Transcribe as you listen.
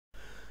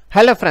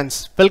Hello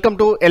friends, welcome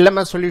to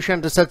LMS Solution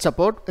Research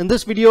Support. In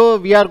this video,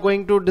 we are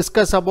going to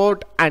discuss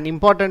about an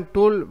important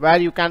tool where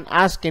you can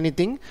ask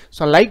anything.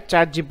 So like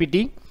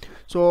Chatgpt.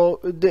 So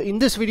in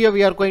this video,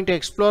 we are going to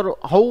explore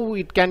how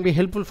it can be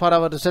helpful for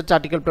our research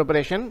article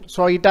preparation.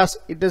 So it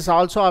is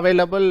also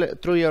available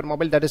through your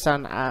mobile. That is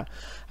an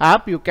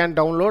app you can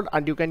download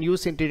and you can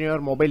use it in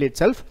your mobile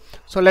itself.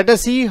 So let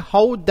us see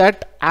how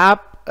that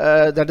app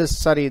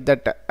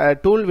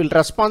tool will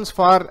respond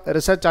for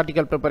research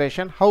article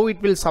preparation, how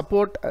it will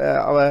support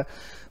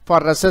for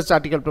research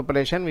article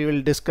preparation. We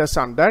will discuss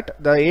on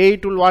that. The AI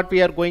tool what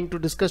we are going to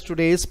discuss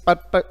today is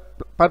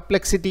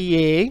Perplexity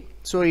AI.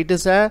 So it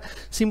is a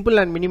simple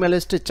and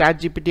minimalist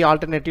Chatgpt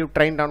alternative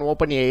trained on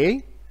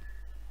OpenAI.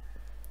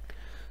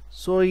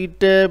 So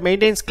it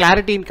maintains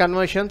clarity in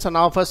conversions and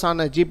offers on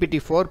a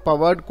GPT-4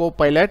 powered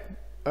co-pilot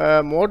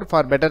mode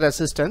for better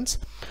assistance.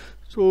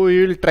 So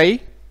we will try.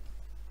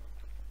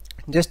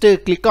 Just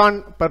click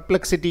on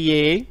Perplexity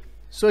AI.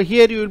 So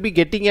here you will be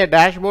getting a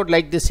dashboard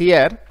like this.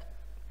 Here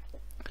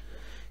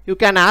you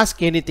can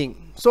ask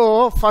anything.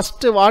 So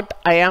first what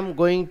I am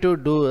going to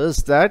do is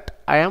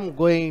that I am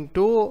going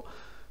to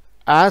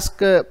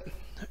ask a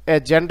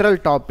general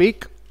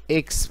topic,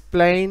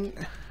 explain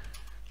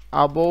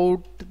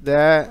about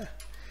the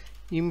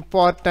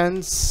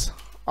importance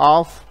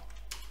of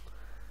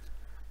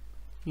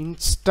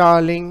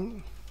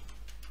installing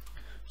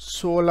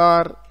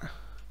solar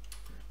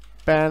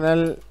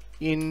panel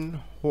in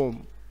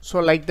home. So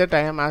like that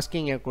I am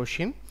asking a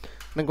question.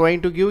 I'm going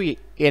to give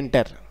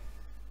enter.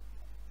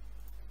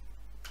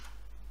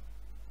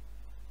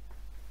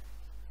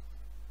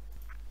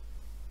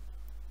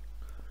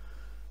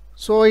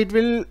 So it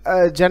will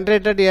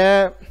generated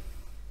a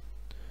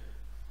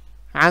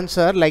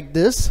answer like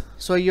this.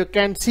 So you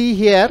can see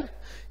here,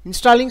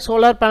 installing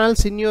solar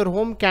panels in your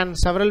home can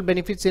several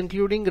benefits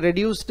including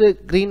reduced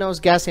greenhouse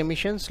gas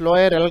emissions,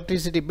 lower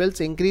electricity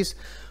bills, increase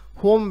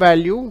home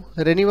value,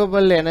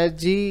 renewable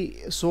energy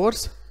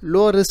source,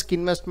 low risk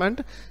investment,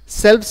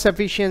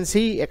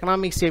 self-sufficiency,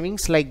 economic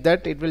savings, like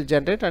that it will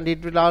generate. And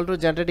it will also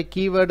generate a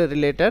keyword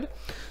related.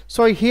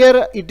 So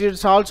here it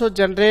is also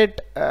generate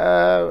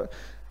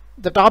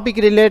the topic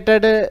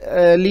related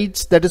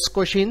leads, that is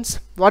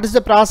questions. What is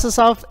the process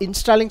of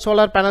installing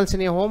solar panels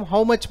in your home?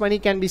 How much money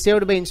can be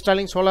saved by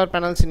installing solar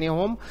panels in your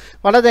home?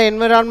 What are the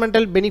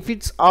environmental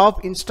benefits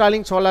of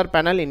installing solar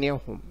panel in your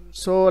home?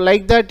 So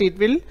like that it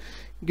will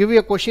give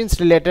you questions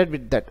related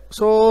with that.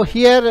 So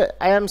here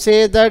I am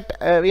saying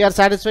that we are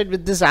satisfied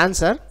with this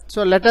answer.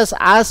 So let us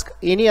ask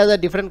any other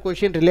different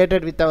question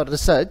related with our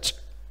research.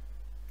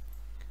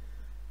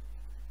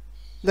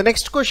 The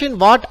next question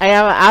what I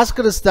have asked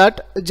is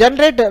that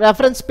generate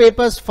reference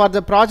papers for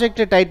the project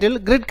title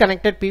grid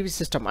connected PV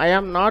system.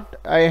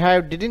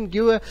 Didn't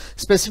give a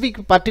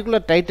specific particular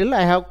title.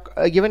 I have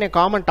given a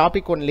common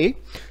topic only.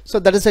 So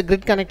that is a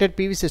grid connected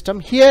PV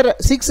system. Here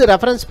 6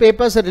 reference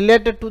papers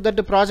related to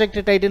that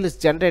project title is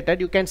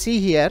generated. You can see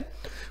here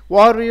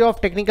overview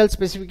of technical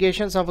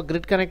specifications of a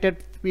grid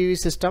connected PV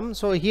system.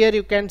 So here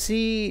you can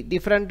see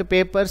different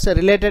papers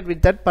related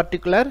with that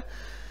particular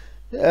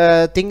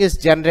thing is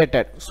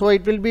generated. So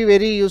it will be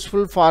very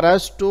useful for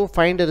us to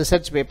find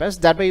research papers.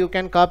 That way you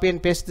can copy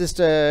and paste these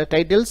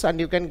titles and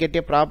you can get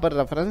a proper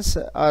reference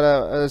or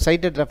a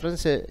cited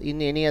reference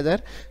in any other,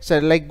 so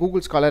like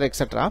Google Scholar,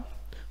 etc.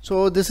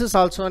 So this is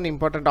also an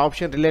important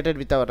option related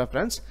with our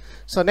reference.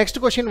 So next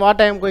question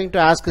what I am going to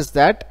ask is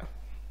that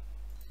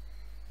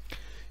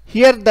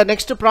here the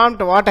next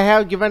prompt what I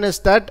have given is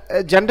that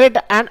generate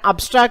an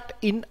abstract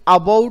in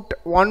about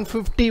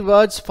 150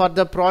 words for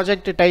the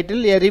project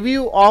title, a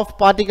review of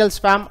particle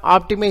spam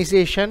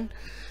optimization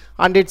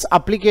and its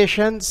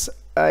applications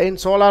in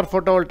solar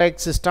photovoltaic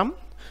system.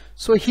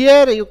 So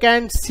here you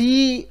can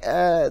see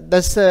that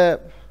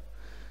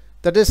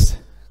is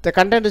the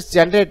content is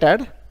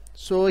generated.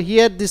 So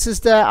here this is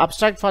the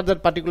abstract for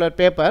that particular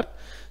paper.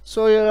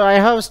 So I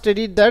have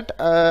studied that,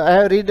 I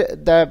have read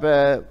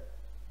the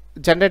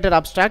generated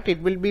abstract.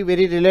 It will be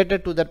very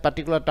related to that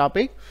particular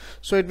topic.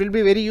 So it will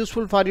be very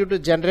useful for you to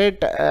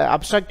generate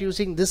abstract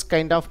using this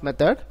kind of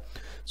method.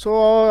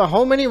 So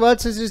how many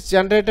words is this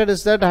generated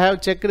is that I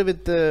have checked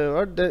with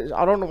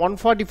around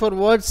 144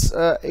 words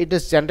it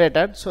is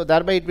generated. So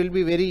thereby it will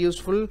be very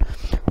useful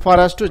for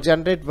us to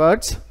generate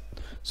words.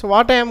 So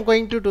what I am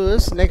going to do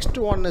is next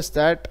one is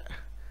that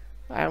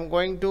I am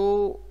going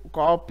to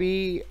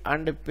copy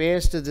and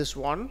paste this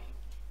one.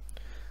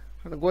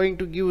 I'm going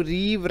to give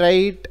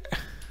rewrite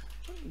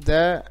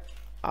the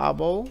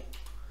above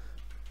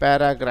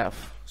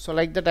paragraph. So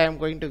like that I am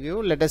going to give.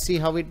 Let us see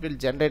how it will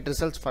generate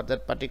results for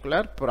that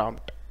particular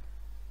prompt.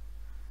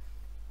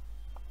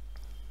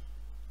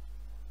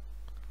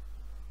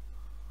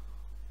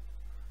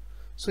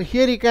 So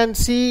here you can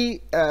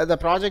see the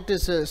project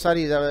is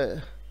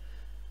the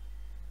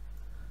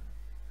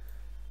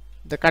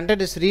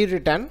content is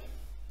rewritten.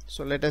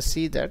 So let us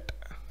see that.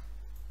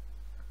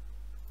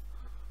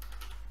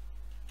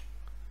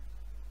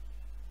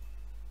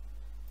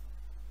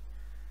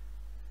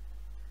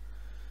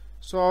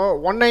 So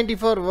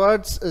 194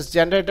 words is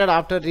generated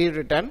after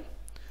rewritten.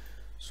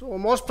 So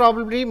most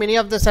probably many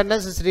of the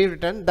sentences is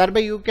rewritten. Thereby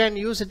you can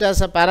use it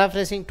as a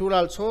paraphrasing tool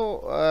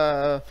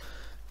also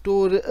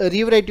to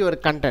rewrite your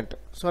content.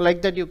 So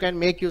like that you can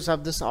make use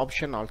of this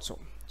option also.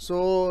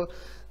 So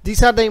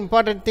these are the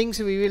important things.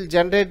 We will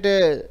generate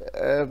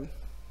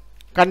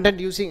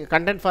content using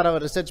content for our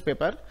research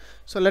paper.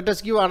 So let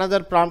us give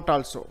another prompt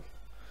also.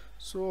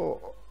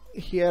 So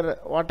here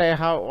what I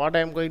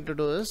am going to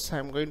do is I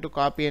am going to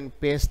copy and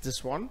paste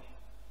this one.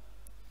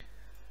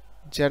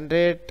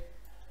 Generate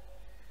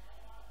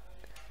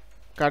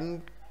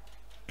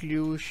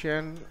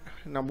conclusion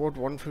in about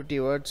 150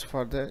 words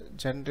for the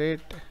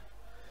generate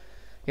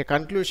a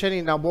conclusion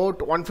in about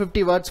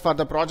 150 words for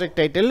the project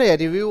title, a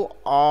review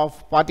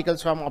of particle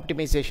swarm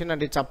optimization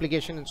and its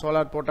application in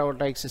solar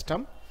photovoltaic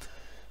system.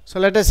 So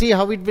let us see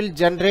how it will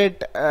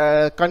generate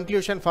a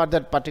conclusion for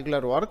that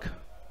particular work.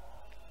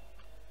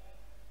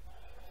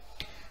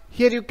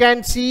 Here you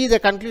can see the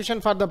conclusion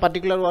for the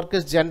particular work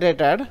is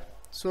generated.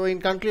 So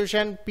in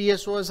conclusion,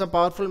 PSO is a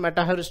powerful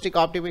meta-heuristic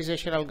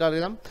optimization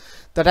algorithm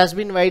that has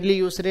been widely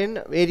used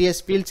in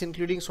various fields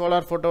including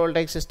solar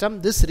photovoltaic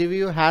system. This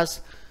review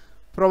has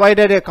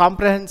provided a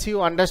comprehensive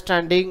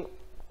understanding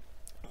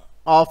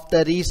of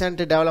the recent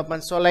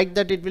developments. So like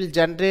that it will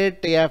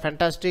generate a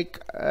fantastic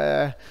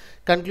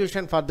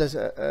conclusion for this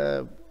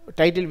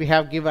title we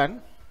have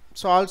given.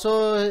 So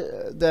also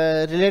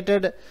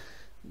the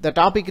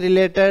topic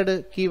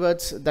related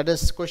keywords, that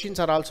is questions,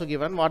 are also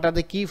given. What are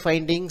the key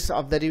findings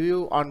of the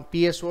review on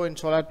PSO in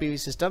solar PV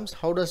systems?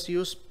 How does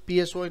use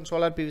PSO in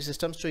solar PV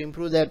systems to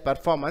improve their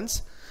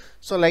performance?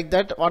 So like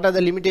that, what are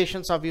the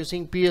limitations of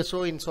using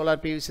PSO in solar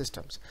PV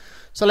systems?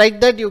 So like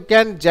that you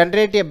can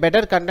generate a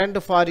better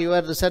content for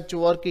your research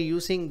work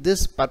using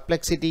this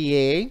Perplexity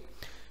AI.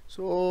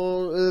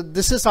 So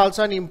this is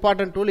also an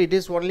important tool. It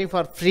is only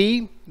for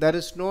free. There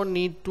is no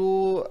need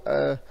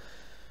to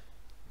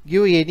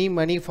give any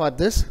money for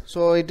this.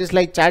 So it is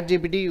like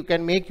Chatgpt. You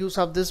can make use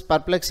of this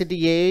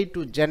Perplexity AI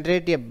to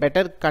generate a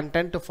better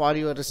content for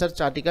your research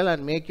article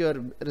and make your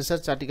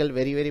research article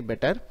very, very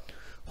better.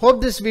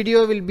 Hope this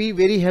video will be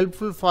very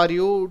helpful for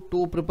you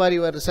to prepare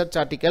your research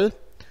article.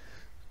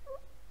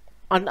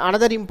 And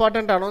another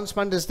important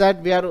announcement is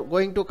that we are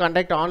going to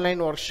conduct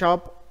online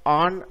workshop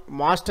on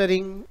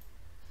mastering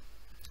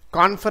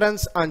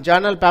conference on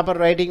journal paper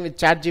writing with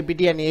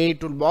Chatgpt and AI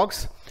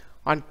Toolbox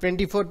on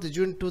 24th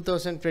June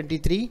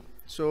 2023.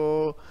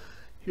 So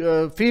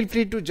feel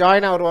free to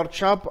join our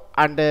workshop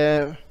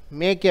and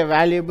make a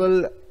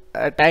valuable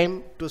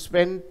time to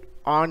spend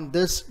on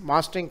this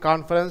mastering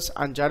conference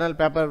on journal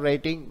paper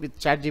writing with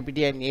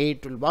Chatgpt and AI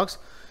Toolbox.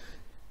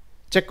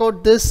 Check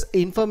out this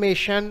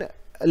information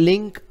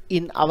link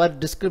in our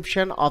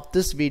description of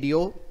this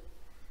video.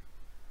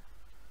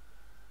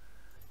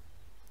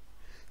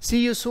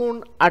 See you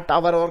soon at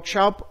our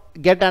workshop.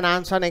 Get an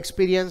hands-on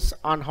experience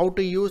on how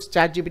to use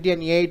Chatgpt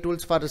and AI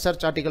tools for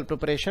research article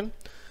preparation.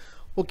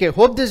 Okay,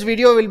 hope this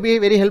video will be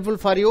very helpful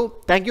for you.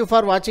 Thank you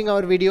for watching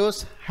our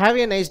videos. Have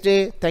a nice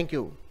day. Thank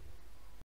you.